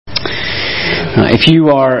If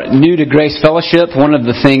you are new to Grace Fellowship, one of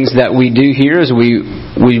the things that we do here is we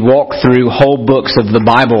walk through whole books of the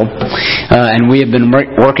Bible, and we have been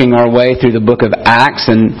working our way through the book of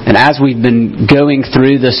Acts, and as we've been going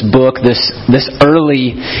through this book, this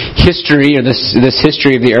early history, or this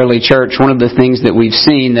history of the early church, one of the things that we've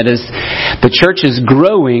seen that is the church is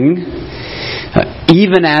growing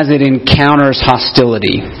even as it encounters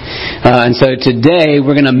hostility. And so today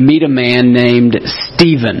we're going to meet a man named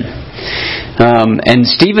Stephen. And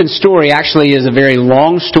Stephen's story actually is a very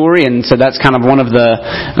long story, and so that's kind of one of the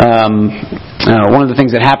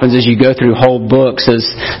things that happens as you go through whole books is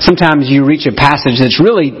sometimes you reach a passage that's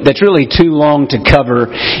really too long to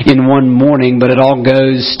cover in one morning, but it all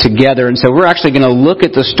goes together. And so we're actually going to look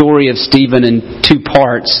at the story of Stephen in two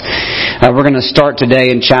parts. We're going to start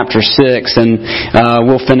today in chapter 6, and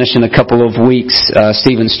we'll finish in a couple of weeks.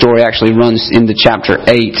 Stephen's story actually runs into chapter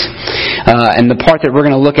 8. And the part that we're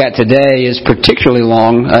going to look at today is particularly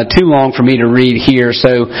long, too long for me to read here.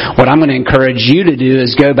 So what I'm going to encourage you to do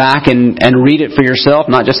is go back and read it for yourself,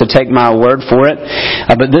 not just to take my word for it.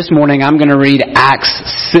 But this morning I'm going to read Acts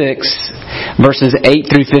 6, verses 8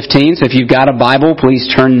 through 15. So if you've got a Bible, please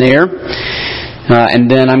turn there.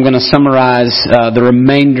 And then I'm going to summarize the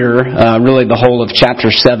remainder, really the whole of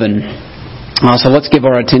chapter 7. So let's give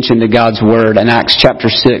our attention to God's Word in Acts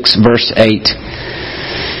chapter 6, verse 8.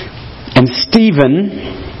 And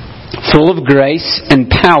Stephen, full of grace and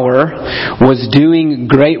power, was doing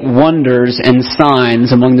great wonders and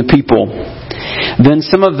signs among the people. Then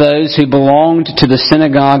some of those who belonged to the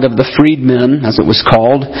synagogue of the freedmen, as it was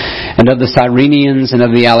called, and of the Cyrenians and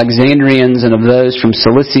of the Alexandrians and of those from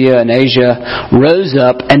Cilicia and Asia, rose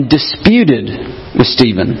up and disputed with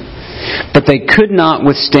Stephen. But they could not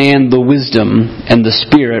withstand the wisdom and the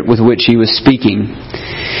spirit with which he was speaking.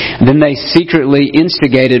 Then they secretly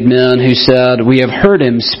instigated men who said, "We have heard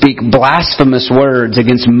him speak blasphemous words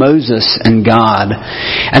against Moses and God."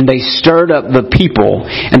 And they stirred up the people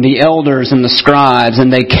and the elders and the scribes,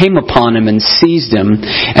 and they came upon him and seized him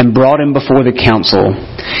and brought him before the council.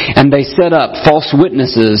 And they set up false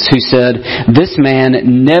witnesses who said, "This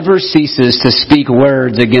man never ceases to speak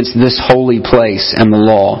words against this holy place and the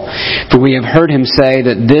law. For we have heard him say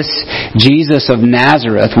that this Jesus of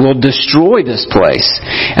Nazareth will destroy this place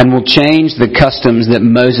and will change the customs that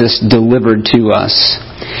Moses delivered to us."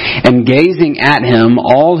 And gazing at him,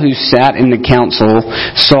 all who sat in the council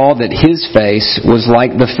saw that his face was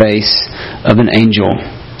like the face of an angel.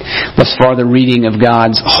 Thus far the reading of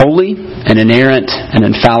God's holy and inerrant and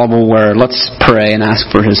infallible Word. Let's pray and ask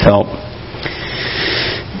for His help.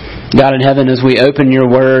 God in heaven, as we open Your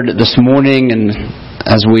Word this morning and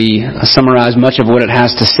as we summarize much of what it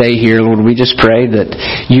has to say here, Lord, we just pray that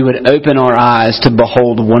You would open our eyes to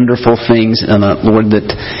behold wonderful things in it, Lord,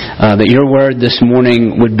 that Your Word this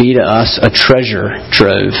morning would be to us a treasure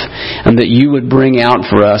trove, and that You would bring out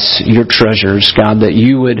for us Your treasures, God, that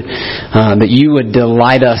You would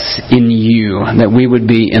delight us in You, that we would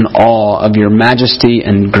be in awe of Your majesty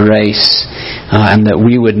and grace, and that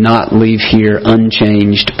we would not leave here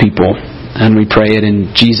unchanged people. And we pray it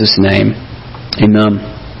in Jesus' name. Amen.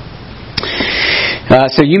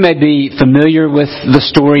 So you may be familiar with the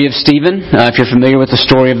story of Stephen, if you're familiar with the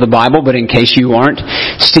story of the Bible, but in case you aren't,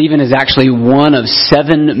 Stephen is actually one of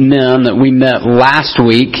 7 men that we met last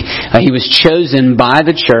week. He was chosen by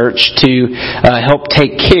the church to help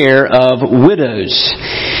take care of widows.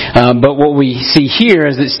 But what we see here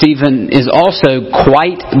is that Stephen is also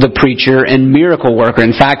quite the preacher and miracle worker.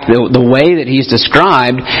 In fact, the way that he's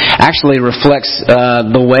described actually reflects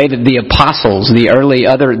the way that the apostles, the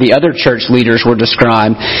other church leaders were described.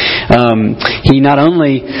 He not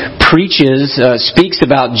only speaks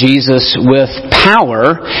about Jesus with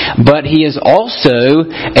power, but he is also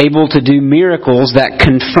able to do miracles that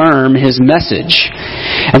confirm his message.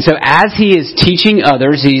 And so as he is teaching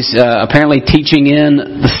others, he's apparently teaching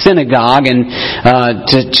in the synagogue, and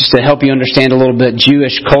just to help you understand a little bit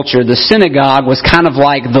Jewish culture, the synagogue was kind of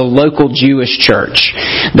like the local Jewish church.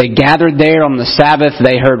 They gathered there on the Sabbath,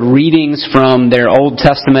 they heard readings from their Old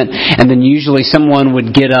Testament, and then usually someone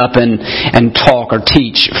would get up and talk or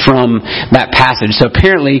teach from that passage. So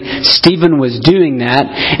apparently Stephen was doing that,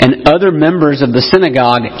 and other members of the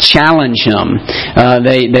synagogue challenge him.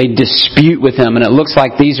 They dispute with him, and it looks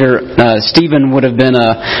like Stephen would have been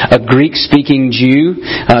a Greek-speaking Jew,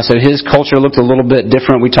 so his culture looked a little bit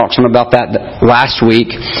different. We talked some about that last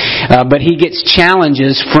week. But he gets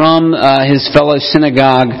challenges from his fellow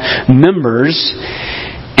synagogue members,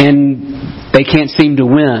 and they can't seem to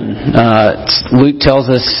win. Luke tells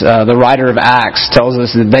us, the writer of Acts tells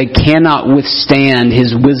us that they cannot withstand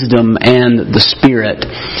his wisdom and the Spirit.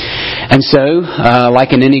 And so,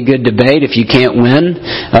 like in any good debate, if you can't win,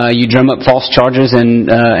 you drum up false charges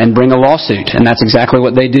and bring a lawsuit. And that's exactly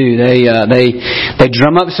what they do. They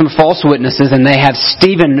drum up some false witnesses, and they have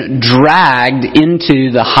Stephen dragged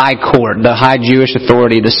into the high court, the high Jewish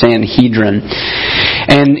authority, the Sanhedrin.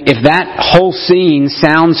 And if that whole scene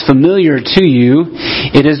sounds familiar to you,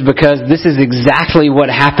 it is because this is exactly what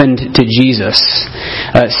happened to Jesus.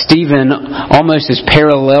 Stephen almost is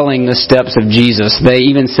paralleling the steps of Jesus.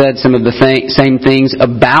 They even said some of the same things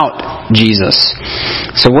about Jesus.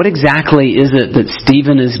 So what exactly is it that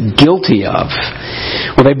Stephen is guilty of?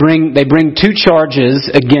 Well, they bring two charges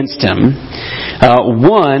against him.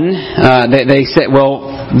 They say,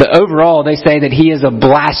 overall they say that he is a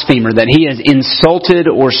blasphemer, that he has insulted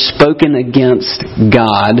or spoken against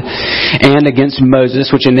God and against Moses,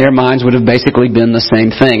 which in their minds would have basically been the same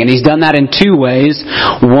thing. And he's done that in two ways.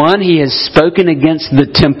 One, he has spoken against the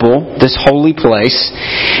temple, this holy place,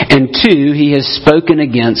 and two, he has spoken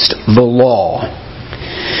against the law.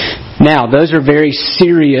 Now, those are very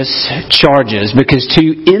serious charges, because to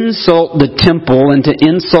insult the temple and to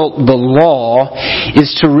insult the law is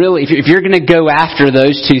to really, if you're going to go after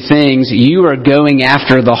those two things, you are going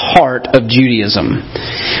after the heart of Judaism.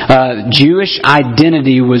 Jewish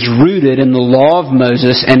identity was rooted in the law of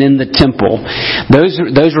Moses and in the temple.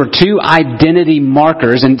 Those were two identity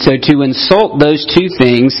markers, and so to insult those two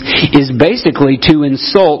things is basically to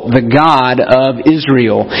insult the God of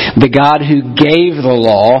Israel, the God who gave the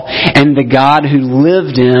law, and the God who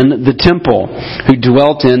lived in the temple, who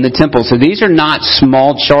dwelt in the temple. So these are not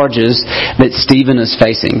small charges that Stephen is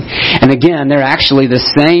facing. And again, they're actually the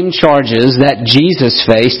same charges that Jesus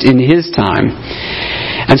faced in his time.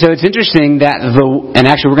 And so it's interesting that and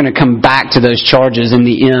actually we're going to come back to those charges in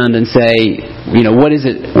the end and say, what is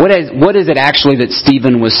it actually that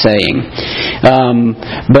Stephen was saying?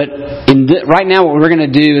 But right now what we're going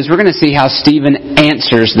to do is we're going to see how Stephen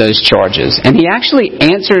answers those charges. And he actually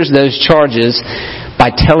answers those charges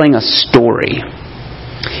by telling a story.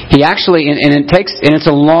 He actually, and it's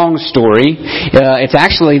a long story. It's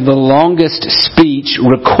actually the longest speech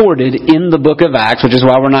recorded in the book of Acts, which is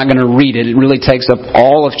why we're not going to read it. It really takes up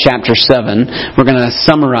all of chapter 7. We're going to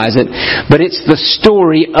summarize it. But it's the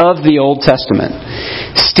story of the Old Testament.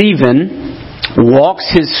 Stephen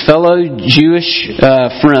walks his fellow Jewish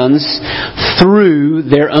friends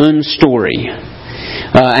through their own story.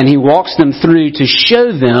 And he walks them through to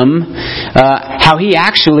show them how he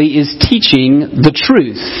actually is teaching the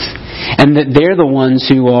truth, and that they're the ones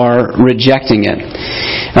who are rejecting it.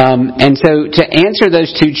 And so to answer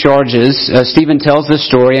those two charges, Stephen tells the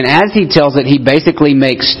story, and as he tells it, he basically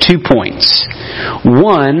makes 2 points.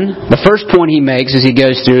 One, the first point he makes as he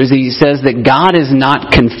goes through is he says that God is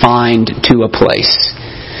not confined to a place.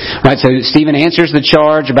 Right, so Stephen answers the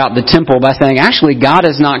charge about the temple by saying, actually, God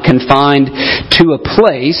is not confined to a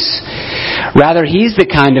place. Rather, He's the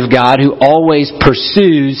kind of God who always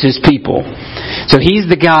pursues His people. So He's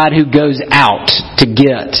the God who goes out to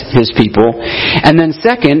get His people. And then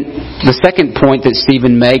the second point that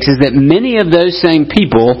Stephen makes is that many of those same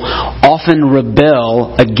people often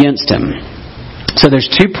rebel against Him. So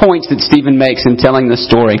there's 2 points that Stephen makes in telling the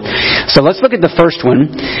story. So let's look at the first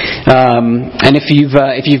one. And if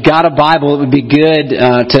you've got a Bible, it would be good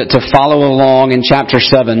to follow along in chapter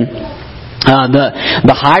 7.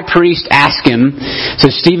 The high priest asked him,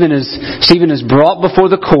 so Stephen is brought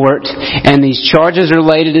before the court, and these charges are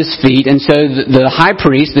laid at his feet, and so the high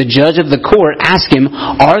priest, the judge of the court, asked him,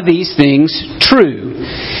 are these things true?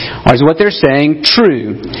 Or is what they're saying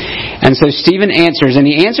true? And so Stephen answers, and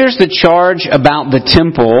he answers the charge about the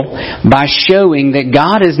temple by showing that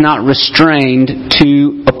God is not restrained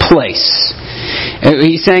to a place.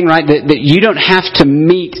 He's saying, right, that you don't have to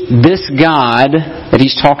meet this God that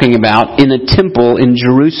he's talking about in a temple in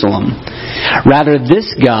Jerusalem. Rather,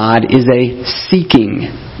 this God is a seeking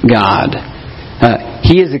God.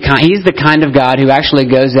 He's the kind of God who actually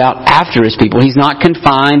goes out after His people. He's not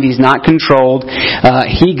confined. He's not controlled.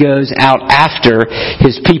 He goes out after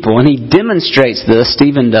His people. And he demonstrates this,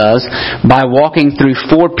 Stephen does, by walking through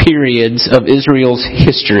 4 periods of Israel's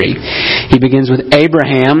history. He begins with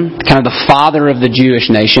Abraham, kind of the father of the Jewish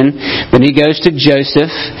nation. Then he goes to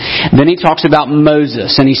Joseph. Then he talks about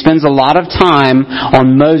Moses. And he spends a lot of time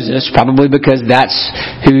on Moses, probably because that's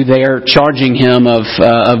who they're charging him of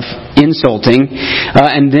insulting.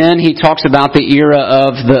 And then he talks about the era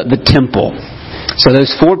of the temple. So those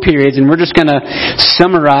 4 periods, and we're just going to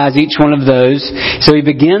summarize each one of those. So he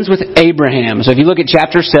begins with Abraham. So if you look at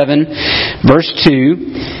chapter 7, verse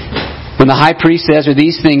 2, When the high priest says, "Are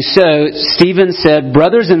these things so?" Stephen said,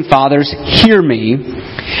 "Brothers and fathers, hear me.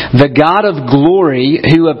 The God of glory,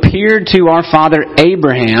 who appeared to our father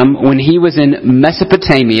Abraham when he was in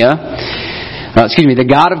Mesopotamia," the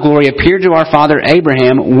God of glory appeared to our father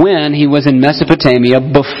Abraham when he was in Mesopotamia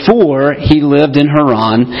before he lived in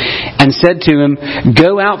Haran, and said to him,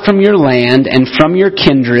 "Go out from your land and from your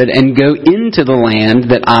kindred and go into the land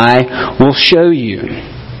that I will show you."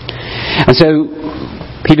 And so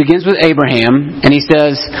he begins with Abraham, and he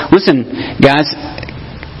says, listen, guys,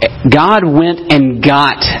 God went and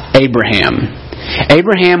got Abraham.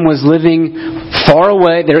 Abraham was living far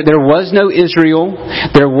away. There was no Israel.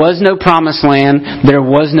 There was no promised land. There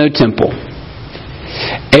was no temple.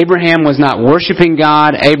 Abraham was not worshiping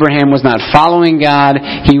God. Abraham was not following God.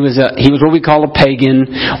 He was what we call a pagan,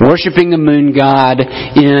 worshiping the moon god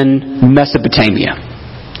in Mesopotamia.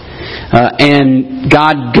 And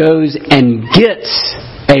God goes and gets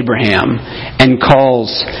Abraham and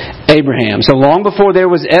calls Abraham. So long before there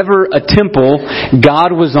was ever a temple,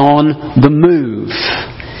 God was on the move.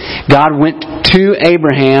 God went to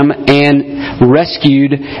Abraham and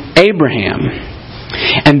rescued Abraham.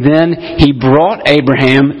 And then He brought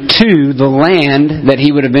Abraham to the land that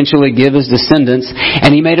He would eventually give His descendants,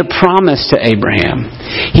 and He made a promise to Abraham.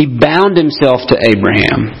 He bound Himself to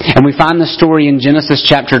Abraham. And we find the story in Genesis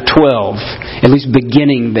chapter 12, at least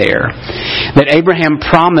beginning there, that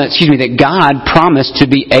that God promised to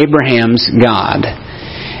be Abraham's God,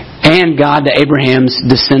 and God to Abraham's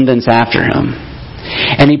descendants after him.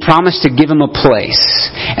 And He promised to give him a place,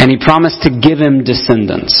 and He promised to give him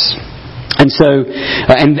descendants. And so,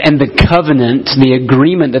 and the covenant, the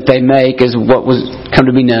agreement that they make is what was come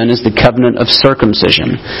to be known as the covenant of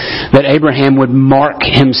circumcision. That Abraham would mark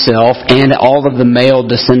himself and all of the male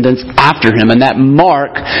descendants after him. And that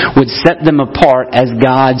mark would set them apart as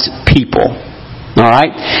God's people.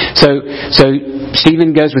 Alright? So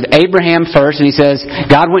Stephen goes with Abraham first, and he says,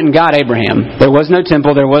 God went and got Abraham. There was no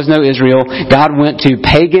temple, there was no Israel. God went to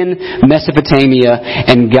pagan Mesopotamia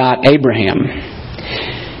and got Abraham.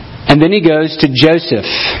 And then he goes to Joseph.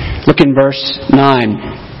 Look in verse 9.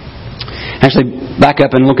 Actually, back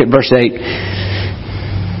up and look at verse 8.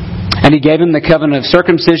 And He gave him the covenant of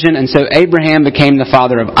circumcision, and so Abraham became the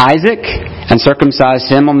father of Isaac, and circumcised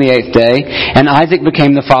him on the 8th day. And Isaac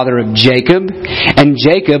became the father of Jacob, and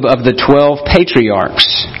Jacob of the 12 patriarchs.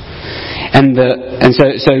 And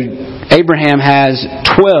so Abraham has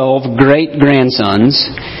 12 great-grandsons.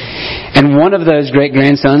 And one of those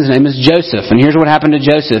great-grandsons' name is Joseph. And here's what happened to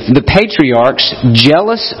Joseph. The patriarchs,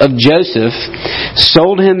 jealous of Joseph,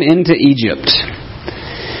 sold him into Egypt.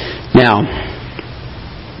 Now,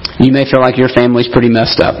 you may feel like your family's pretty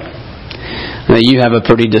messed up. That you have a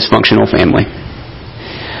pretty dysfunctional family.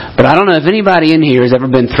 But I don't know if anybody in here has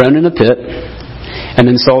ever been thrown in a pit and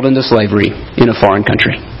then sold into slavery in a foreign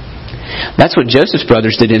country. That's what Joseph's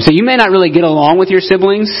brothers did to him. So you may not really get along with your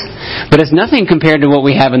siblings, but it's nothing compared to what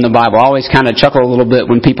we have in the Bible. I always kind of chuckle a little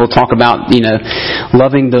bit when people talk about,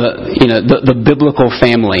 loving the biblical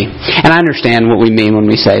family. And I understand what we mean when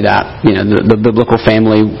we say that. The biblical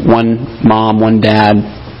family, one mom, one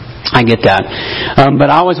dad. I get that.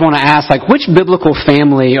 But I always want to ask, which biblical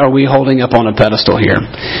family are we holding up on a pedestal here?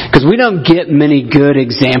 Because we don't get many good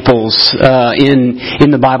examples in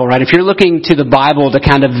the Bible, right? If you're looking to the Bible to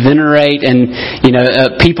kind of venerate and,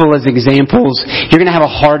 people as examples, you're going to have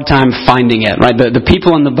a hard time finding it, right? The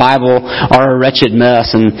people in the Bible are a wretched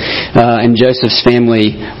mess, and Joseph's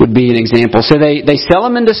family would be an example. So they sell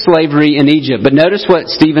him into slavery in Egypt. But notice what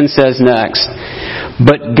Stephen says next.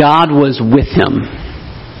 But God was with him,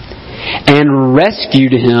 and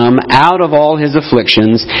rescued him out of all his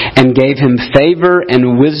afflictions, and gave him favor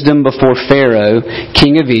and wisdom before Pharaoh,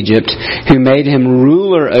 king of Egypt, who made him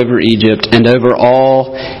ruler over Egypt and over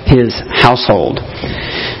all his household.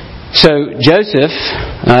 So Joseph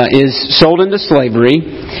is sold into slavery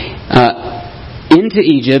into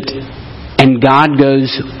Egypt, and God goes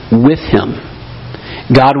with him.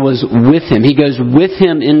 God was with him. He goes with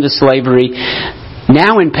him into slavery.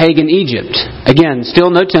 Now in pagan Egypt. Again,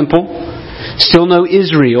 still no temple, still no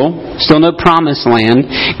Israel, still no promised land.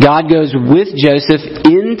 God goes with Joseph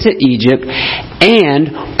into Egypt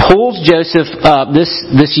and pulls Joseph up.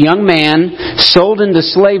 This young man, sold into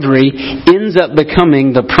slavery, ends up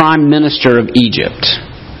becoming the prime minister of Egypt.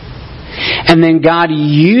 And then God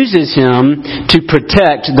uses him to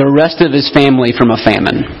protect the rest of his family from a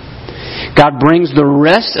famine. God brings the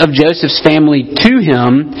rest of Joseph's family to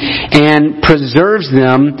him and preserves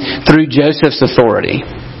them through Joseph's authority,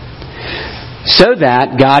 so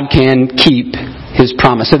that God can keep His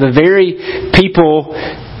promise. So the very people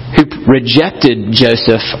who rejected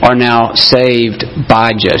Joseph are now saved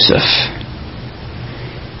by Joseph.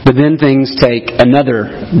 But then things take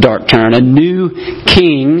another dark turn. A new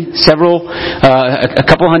king, a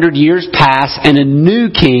couple hundred years pass, and a new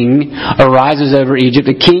king arises over Egypt,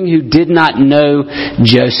 a king who did not know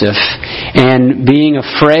Joseph. And being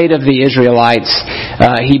afraid of the Israelites,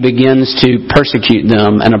 he begins to persecute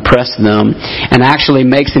them and oppress them, and actually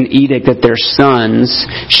makes an edict that their sons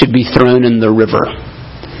should be thrown in the river.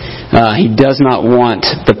 He does not want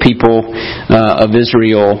the people of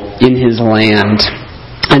Israel in his land.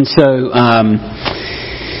 And so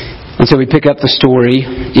we pick up the story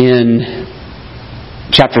in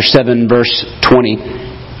chapter 7, verse 20.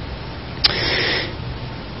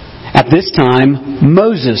 At this time,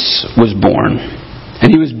 Moses was born, and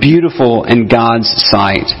he was beautiful in God's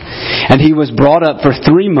sight. And he was brought up for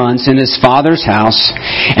 3 months in his father's house.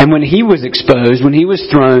 And when he was exposed, when he was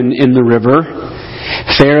thrown in the river,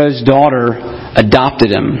 Pharaoh's daughter adopted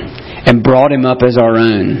him and brought him up as our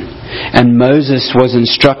own. And Moses was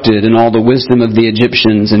instructed in all the wisdom of the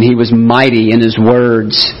Egyptians, and he was mighty in his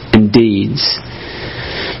words and deeds.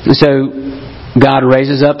 And so God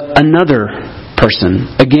raises up another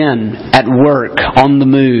person, again at work, on the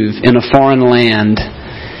move, in a foreign land.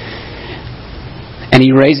 And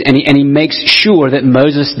he makes sure that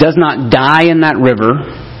Moses does not die in that river,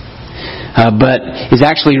 but is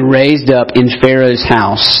actually raised up in Pharaoh's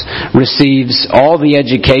house, receives all the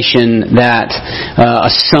education that a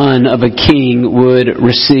son of a king would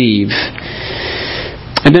receive.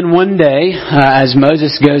 And then one day, as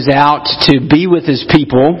Moses goes out to be with his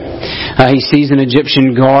people, he sees an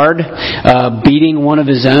Egyptian guard beating one of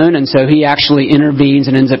his own, and so he actually intervenes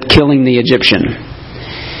and ends up killing the Egyptian.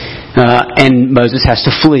 And Moses has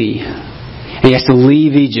to flee. He has to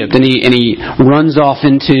leave Egypt, and he runs off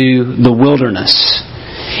into the wilderness.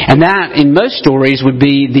 And that, in most stories, would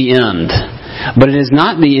be the end. But it is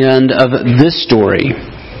not the end of this story.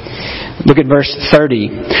 Look at verse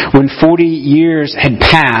 30. When 40 years had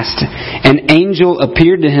passed, an angel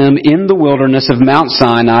appeared to him in the wilderness of Mount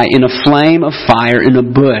Sinai in a flame of fire in a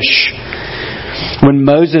bush. When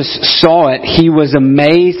Moses saw it, he was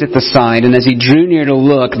amazed at the sight, and as he drew near to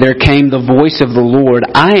look, there came the voice of the Lord,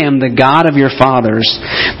 "I am the God of your fathers,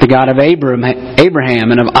 the God of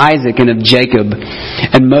Abraham and of Isaac and of Jacob."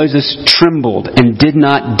 And Moses trembled and did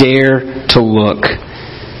not dare to look.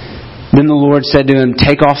 Then the Lord said to him,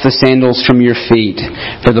 "Take off the sandals from your feet,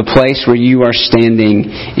 for the place where you are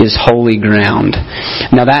standing is holy ground."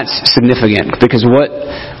 Now that's significant, because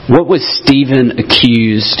what was Stephen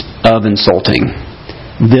accused of insulting?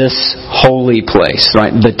 This holy place,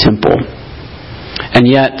 right? The temple. And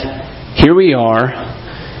yet, here we are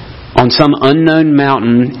on some unknown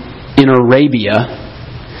mountain in Arabia,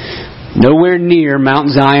 nowhere near Mount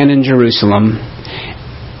Zion in Jerusalem,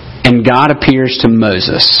 and God appears to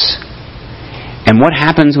Moses. And what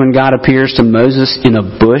happens when God appears to Moses in a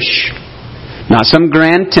bush? Not some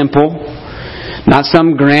grand temple, not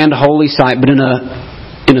some grand holy site, but in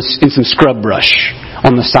some scrub brush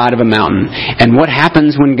on the side of a mountain. And what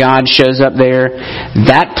happens when God shows up there?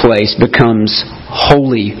 That place becomes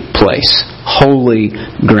holy place, holy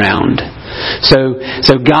ground.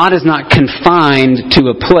 So God is not confined to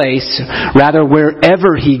a place. Rather,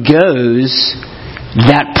 wherever He goes,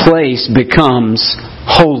 that place becomes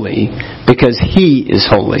holy because He is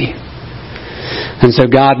holy. And so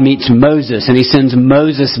God meets Moses, and He sends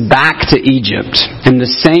Moses back to Egypt. And the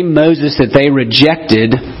same Moses that they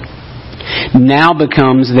rejected now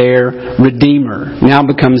becomes their Redeemer, now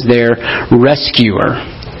becomes their rescuer.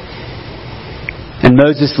 And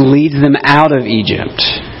Moses leads them out of Egypt,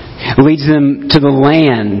 leads them to the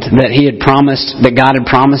land that that God had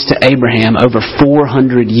promised to Abraham over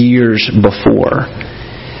 400 years before.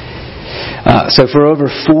 So for over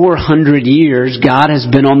 400 years, God has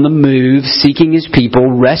been on the move, seeking His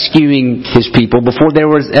people, rescuing His people before there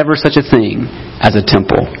was ever such a thing as a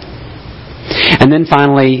temple. And then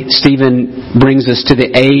finally, Stephen brings us to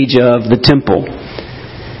the age of the temple.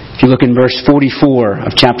 If you look in verse 44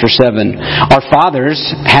 of chapter 7, our fathers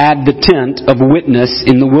had the tent of witness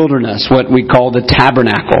in the wilderness, what we call the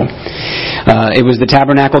tabernacle. It was the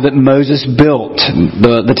tabernacle that Moses built,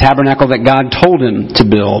 the tabernacle that God told him to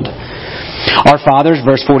build. Our fathers,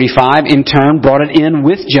 verse 45, in turn brought it in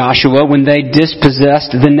with Joshua when they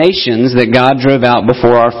dispossessed the nations that God drove out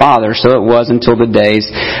before our fathers. So it was until the days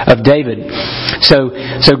of David. So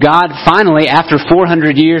God finally, after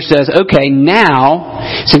 400 years, says, okay,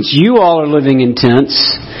 now, since you all are living in tents,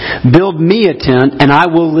 build me a tent and I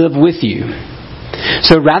will live with you.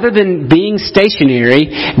 So rather than being stationary,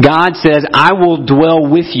 God says, I will dwell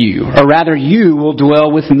with you, or rather you will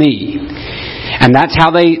dwell with me. And that's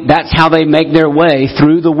how they make their way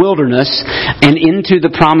through the wilderness and into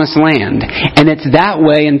the promised land. And it's that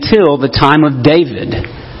way until the time of David.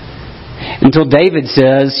 Until David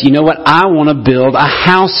says, you know what, I want to build a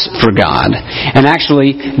house for God. And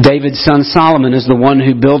actually, David's son Solomon is the one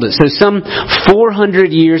who built it. So some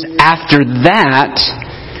 400 years after that,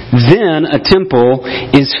 then a temple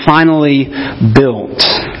is finally built.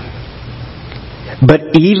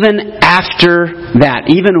 But even after that,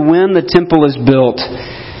 even when the temple is built,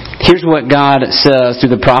 here's what God says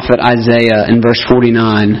through the prophet Isaiah in verse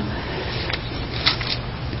 49.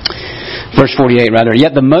 Verse 48, rather.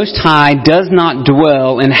 Yet the Most High does not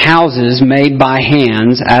dwell in houses made by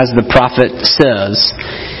hands, as the prophet says.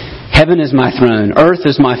 Heaven is my throne, earth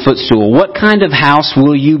is my footstool. What kind of house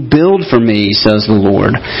will you build for me, says the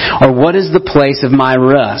Lord? Or what is the place of my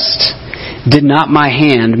rest? Did not my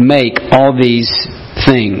hand make all these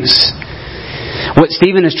things? What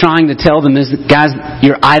Stephen is trying to tell them is, guys,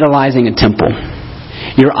 you're idolizing a temple.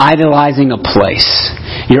 You're idolizing a place.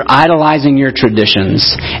 You're idolizing your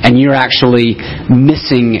traditions, and you're actually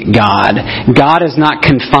missing God. God is not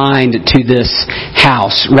confined to this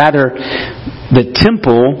house. Rather, the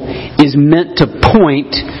temple is meant to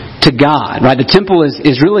point to God, right? The temple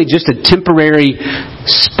is really just a temporary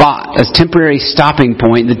spot, a temporary stopping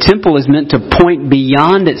point. The temple is meant to point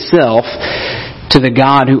beyond itself to the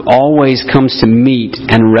God who always comes to meet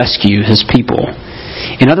and rescue His people.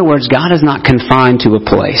 In other words, God is not confined to a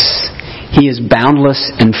place. He is boundless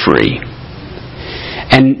and free.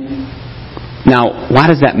 And now, why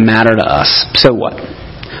does that matter to us? So what?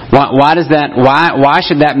 Why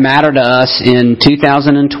should that matter to us in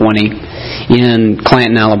 2020 in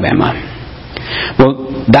Clanton, Alabama?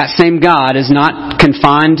 Well, that same God is not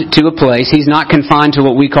confined to a place. He's not confined to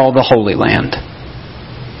what we call the Holy Land.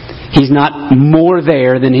 He's not more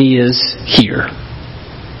there than He is here.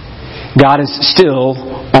 God is still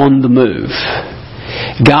on the move.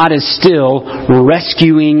 God is still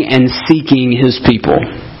rescuing and seeking His people.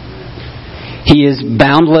 He is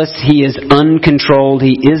boundless. He is uncontrolled.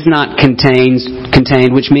 He is not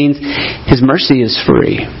contained, which means His mercy is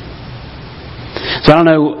free. So I don't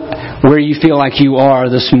know where you feel like you are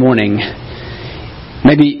this morning.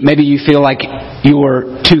 Maybe you feel like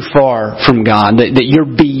you're too far from God, that you're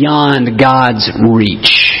beyond God's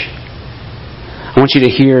reach. I want you to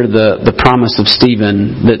hear the promise of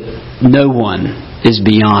Stephen that no one is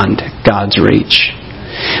beyond God's reach.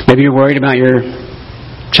 Maybe you're worried about your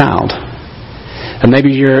child. And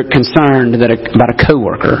maybe you're concerned about a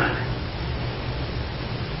coworker.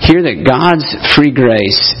 Hear that God's free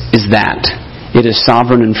grace is that. It is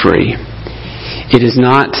sovereign and free. It is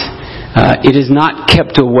not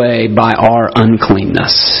kept away by our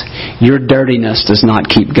uncleanness. Your dirtiness does not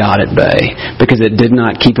keep God at bay, because it did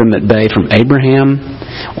not keep Him at bay from Abraham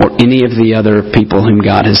or any of the other people whom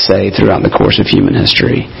God has saved throughout the course of human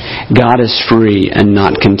history. God is free and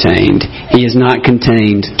not contained. He is not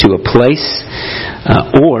contained to a place,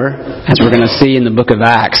 or, as we're going to see in the book of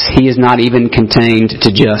Acts, He is not even contained to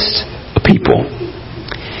just a people.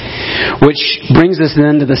 Which brings us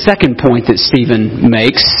then to the second point that Stephen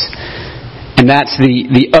makes, and that's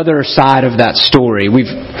the other side of that story.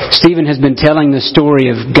 Stephen has been telling the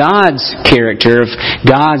story of God's character, of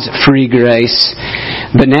God's free grace,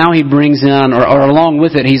 but now he brings in, or along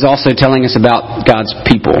with it, he's also telling us about God's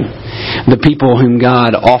people. The people whom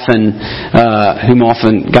God often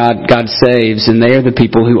saves, and they are the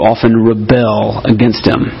people who often rebel against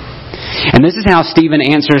Him. And this is how Stephen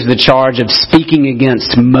answers the charge of speaking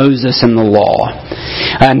against Moses and the law.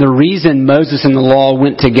 And the reason Moses and the law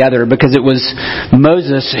went together, because it was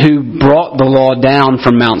Moses who brought the law down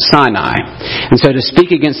from Mount Sinai. And so to speak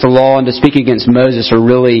against the law and to speak against Moses are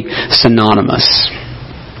really synonymous.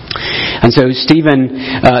 And so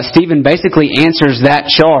Stephen basically answers that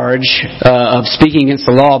charge of speaking against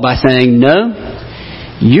the law by saying, no,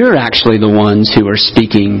 you're actually the ones who are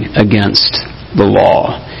speaking against the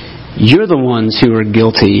law. You're the ones who are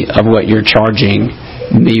guilty of what you're charging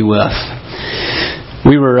me with.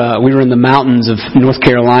 We were in the mountains of North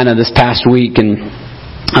Carolina this past week, and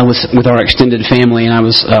I was with our extended family, and I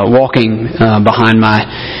was walking behind my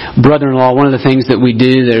brother-in-law. One of the things that we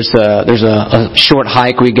do, there's a short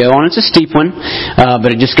hike we go on. It's a steep one, but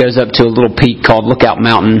it just goes up to a little peak called Lookout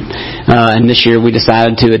Mountain. And this year we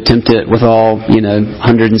decided to attempt it with all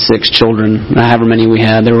 106 children, however many we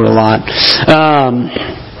had. There were a lot.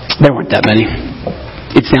 There weren't that many.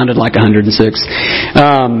 It sounded like 106.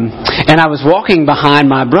 And I was walking behind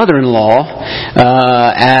my brother-in-law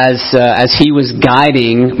as he was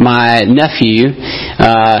guiding my nephew,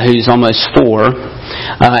 who's almost 4,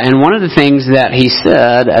 And one of the things that he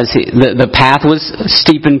said, the path was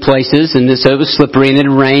steep in places, and so it was slippery, and it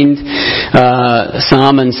rained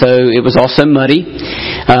some, and so it was also muddy.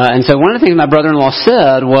 And so one of the things my brother-in-law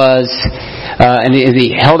said was, and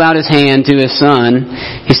he held out his hand to his son,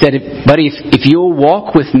 he said, "Buddy, if you'll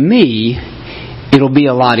walk with me, it'll be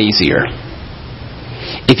a lot easier.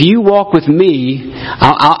 If you walk with me,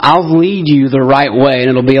 I'll lead you the right way, and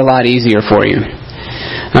it'll be a lot easier for you."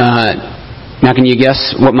 Now, can you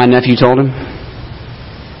guess what my nephew told him?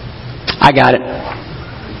 I got it.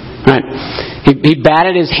 Right. He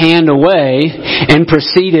batted his hand away and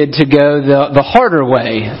proceeded to go the harder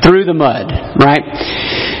way through the mud. Right.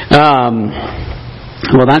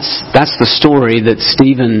 Well, that's the story that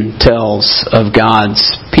Stephen tells of God's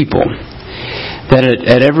people. That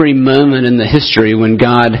at every moment in the history when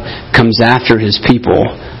God comes after His people,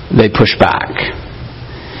 they push back.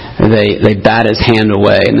 They bat His hand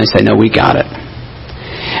away and they say, "No, we got it."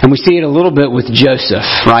 And we see it a little bit with Joseph,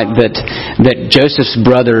 right? That Joseph's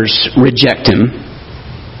brothers reject him.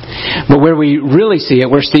 But where we really see it,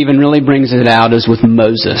 where Stephen really brings it out, is with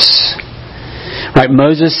Moses. Right,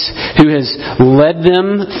 Moses, who has led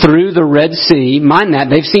them through the Red Sea. Mind that,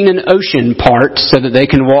 they've seen an ocean part so that they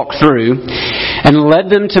can walk through. And led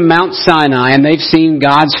them to Mount Sinai, and they've seen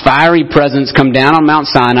God's fiery presence come down on Mount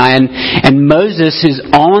Sinai. And Moses is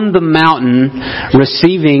on the mountain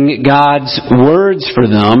receiving God's words for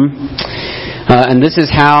them. And this is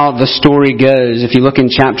how the story goes. If you look in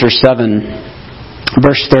chapter 7,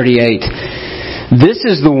 verse 38. This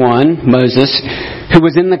is the one, Moses, who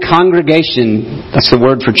was in the congregation, that's the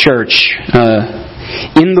word for church,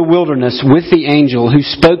 in the wilderness with the angel who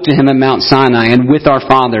spoke to him at Mount Sinai and with our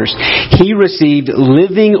fathers. He received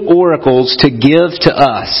living oracles to give to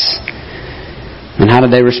us. And how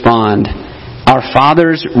did they respond? Our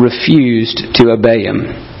fathers refused to obey him,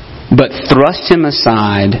 but thrust him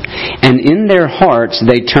aside, and in their hearts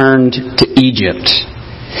they turned to Egypt,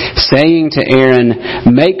 saying to Aaron,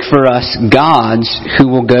 "Make for us gods who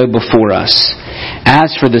will go before us.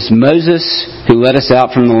 As for this Moses who led us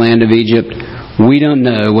out from the land of Egypt, we don't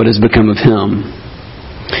know what has become of him."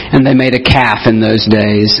 And they made a calf in those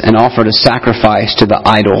days and offered a sacrifice to the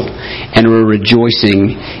idol and were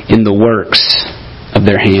rejoicing in the works of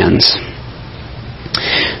their hands.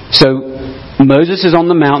 So Moses is on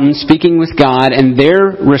the mountain speaking with God, and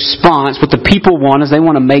their response, what the people want, is they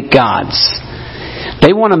want to make gods.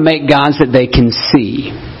 They want to make gods that they can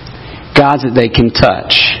see, gods that they can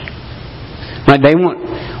touch. Right?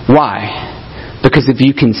 Why? Because if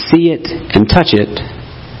you can see it and touch it,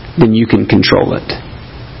 then you can control it.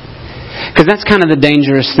 Because that's kind of the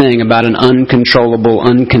dangerous thing about an uncontrollable,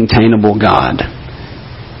 uncontainable God.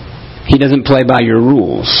 He doesn't play by your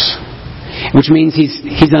rules, which means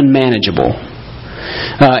he's unmanageable.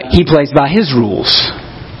 He plays by his rules.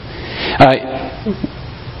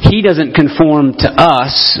 He doesn't conform to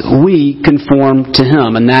us, we conform to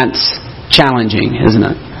him, and that's challenging, isn't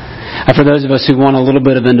it? For those of us who want a little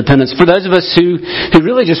bit of independence, for those of us who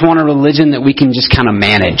really just want a religion that we can just kind of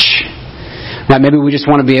manage. Right? Maybe we just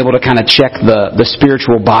want to be able to kind of check the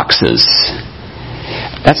spiritual boxes.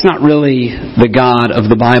 That's not really the God of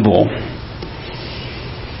the Bible.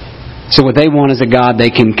 So what they want is a God they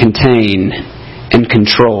can contain and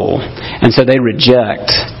control. And so they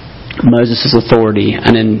reject Moses' authority,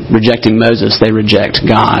 and in rejecting Moses, they reject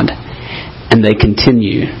God. And they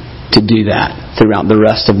continue to do that throughout the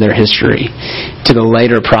rest of their history. To the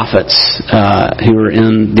later prophets who are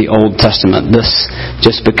in the Old Testament, this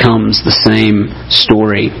just becomes the same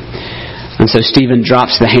story. And so Stephen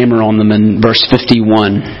drops the hammer on them in verse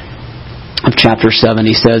 51 of chapter 7.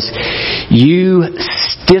 He says, "You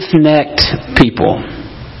stiff-necked people."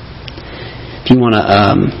 If you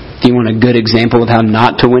want a good example of how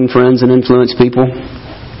not to win friends and influence people,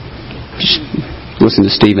 just listen to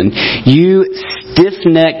Stephen. "You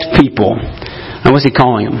stiff-necked people." Now what's he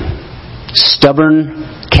calling them? Stubborn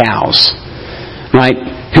cows, right?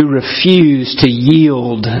 Who refuse to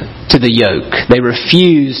yield to the yoke. They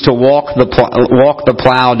refuse to walk the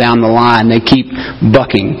plow down the line. They keep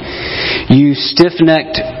bucking. "You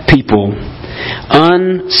stiff-necked people,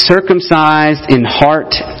 uncircumcised in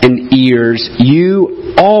heart and ears,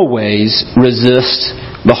 you always resist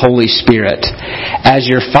the Holy Spirit. As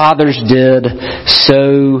your fathers did,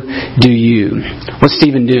 so do you." What's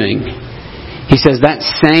Stephen doing? He says that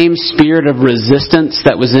same spirit of resistance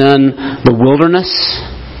that was in the wilderness,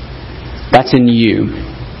 that's in you.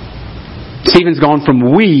 Stephen's gone from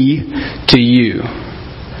we to you.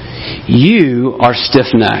 You are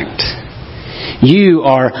stiff-necked. you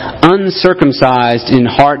are uncircumcised in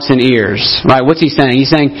hearts and ears. Right? What's he saying? He's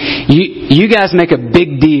saying, you guys make a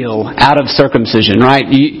big deal out of circumcision, right?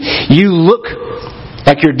 You look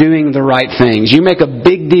like you're doing the right things. You make a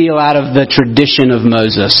big deal out of the tradition of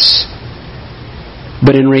Moses.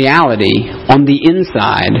 But in reality, on the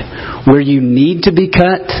inside, where you need to be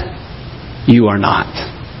cut, you are not.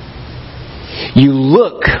 You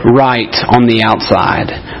look right on the outside,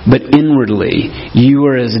 but inwardly, you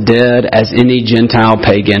are as dead as any Gentile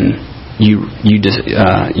pagan you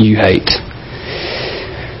hate.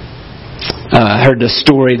 I heard a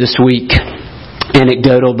story this week,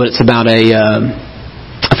 anecdotal, but it's about a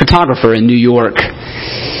photographer in New York.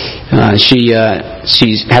 She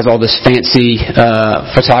has all this fancy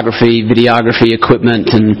photography, videography equipment,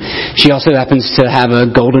 and she also happens to have a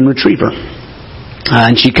golden retriever.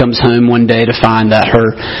 And she comes home one day to find that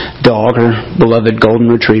her dog, her beloved golden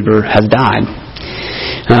retriever, has died.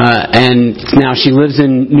 And now she lives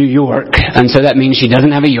in New York, and so that means she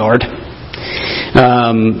doesn't have a yard.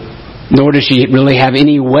 Nor does she really have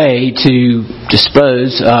any way to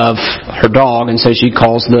dispose of her dog, and so she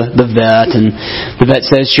calls the vet, and the vet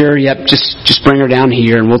says, "Sure, yep, just bring her down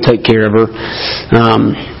here, and we'll take care of her."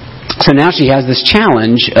 So now she has this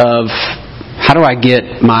challenge of, how do I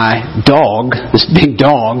get my dog, this big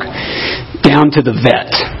dog, down to the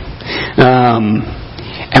vet?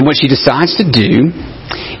 And what she decides to do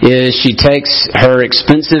is she takes her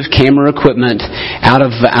expensive camera equipment out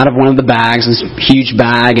of one of the bags, this huge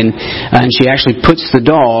bag, and she actually puts the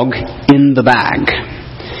dog in the bag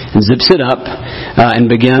and zips it up and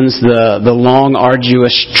begins the long,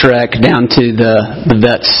 arduous trek down to the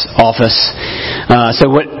vet's office. So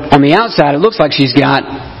what on the outside, it looks like she's got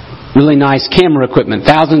really nice camera equipment,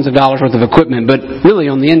 thousands of dollars worth of equipment, but really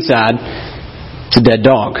on the inside, it's a dead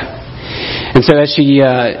dog. And so as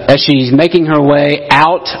she's making her way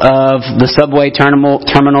out of the subway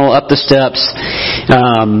terminal up the steps,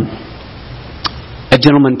 a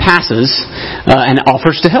gentleman passes and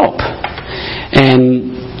offers to help.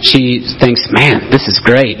 And she thinks, "Man, this is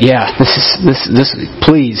great. Yeah, this.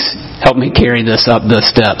 Please help me carry this up the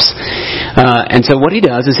steps." And so what he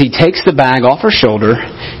does is he takes the bag off her shoulder,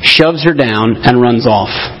 shoves her down, and runs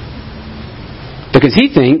off, because he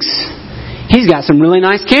thinks he's got some really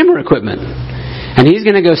nice camera equipment, and he's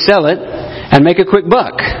going to go sell it and make a quick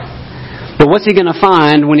buck. But what's he going to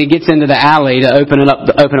find when he gets into the alley to open up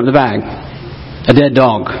the bag? A dead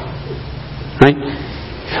dog, right?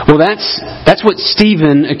 Well, that's what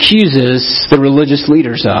Stephen accuses the religious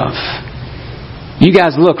leaders of. You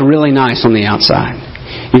guys look really nice on the outside.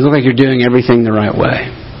 You look like you're doing everything the right way,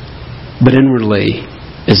 but inwardly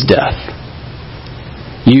is death.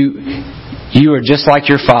 You are just like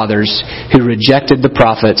your fathers who rejected the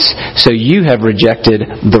prophets, so you have rejected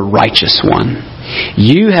the righteous one.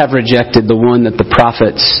 You have rejected the one that the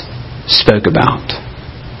prophets spoke about.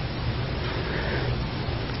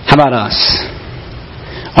 How about us?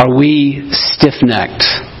 Are we stiff-necked,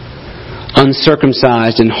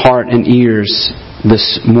 uncircumcised in heart and ears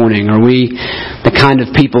this morning? Are we the kind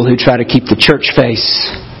of people who try to keep the church face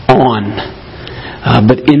on,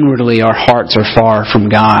 but inwardly our hearts are far from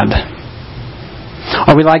God?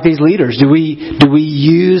 Are we like these leaders? Do we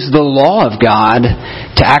use the law of God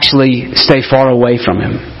to actually stay far away from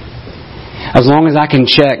Him? As long as I can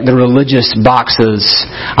check the religious boxes,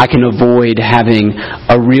 I can avoid having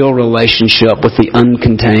a real relationship with the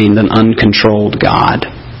uncontained and uncontrolled God.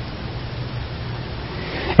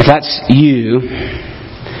 If that's you,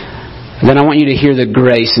 then I want you to hear the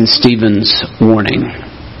grace in Stephen's warning.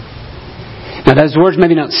 Now, those words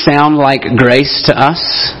maybe don't sound like grace to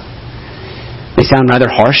us. They sound rather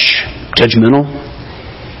harsh, judgmental.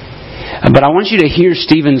 But I want you to hear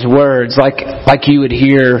Stephen's words like you would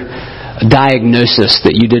hear a diagnosis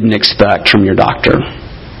that you didn't expect from your doctor.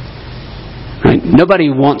 Right? Nobody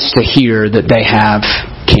wants to hear that they have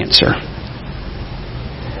cancer.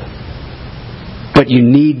 But you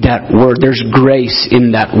need that word. There's grace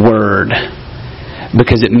in that word,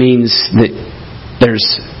 because it means that there's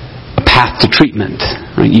a path to treatment.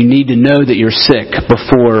 Right? You need to know that you're sick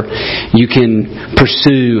before you can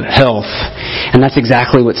pursue health. And that's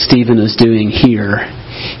exactly what Stephen is doing here.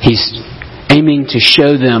 He's aiming to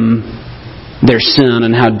show them their sin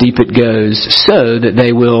and how deep it goes, so that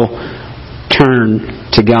they will turn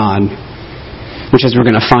to God, which, as we're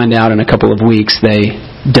going to find out in a couple of weeks, they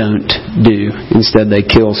don't do. Instead, they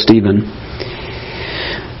kill Stephen.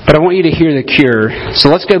 But I want you to hear the cure.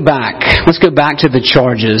 So let's go back. Let's go back to the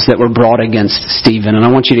charges that were brought against Stephen. And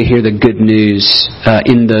I want you to hear the good news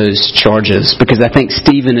in those charges, because I think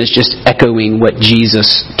Stephen is just echoing what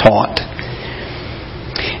Jesus taught.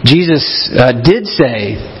 Jesus did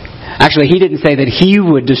say, Actually, he didn't say that he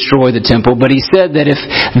would destroy the temple, but he said that if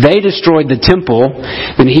they destroyed the temple,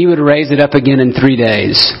 then he would raise it up again in 3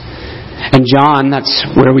 days. And John, that's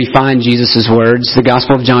where we find Jesus' words. The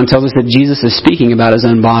Gospel of John tells us that Jesus is speaking about his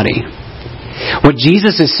own body. What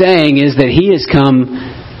Jesus is saying is that he has come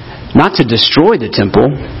not to destroy the temple,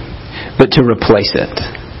 but to replace it.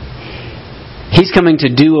 He's coming to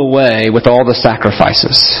do away with all the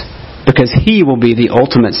sacrifices, because he will be the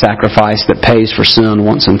ultimate sacrifice that pays for sin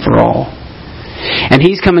once and for all. And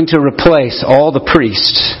he's coming to replace all the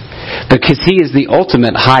priests, because he is the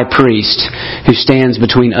ultimate high priest who stands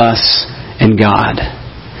between us and God.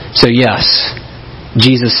 So yes,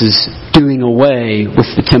 Jesus is doing away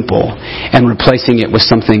with the temple and replacing it with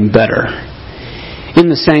something better. In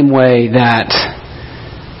the same way that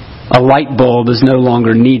a light bulb is no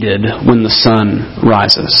longer needed when the sun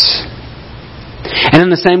rises. And in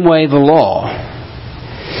the same way, the law.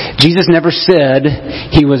 Jesus never said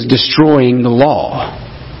he was destroying the law.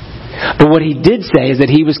 But what he did say is that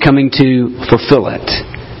he was coming to fulfill it.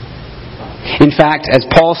 In fact, as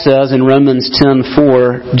Paul says in Romans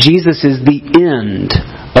 10:4, Jesus is the end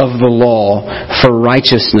of the law for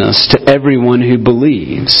righteousness to everyone who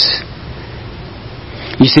believes.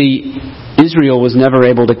 You see, Israel was never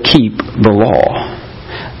able to keep the law.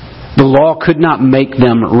 The law could not make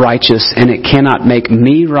them righteous, and it cannot make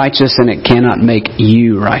me righteous, and it cannot make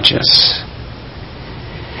you righteous.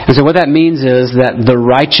 And so what that means is that the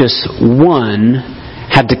righteous one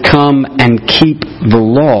had to come and keep the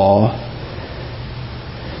law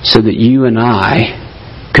so that you and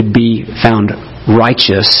I could be found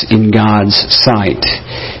righteous in God's sight.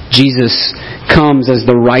 Jesus comes as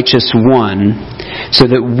the righteous one so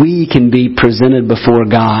that we can be presented before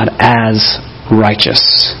God as righteous.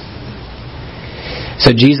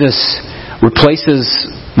 So Jesus replaces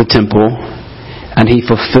the temple and he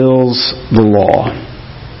fulfills the law.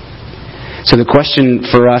 So the question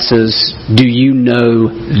for us is, do you know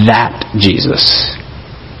that Jesus?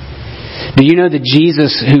 Do you know the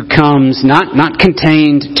Jesus who comes not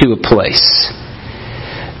contained to a place,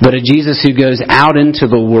 but a Jesus who goes out into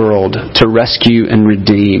the world to rescue and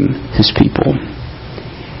redeem his people?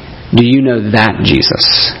 Do you know that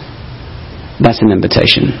Jesus? That's an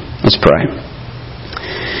invitation. Let's pray.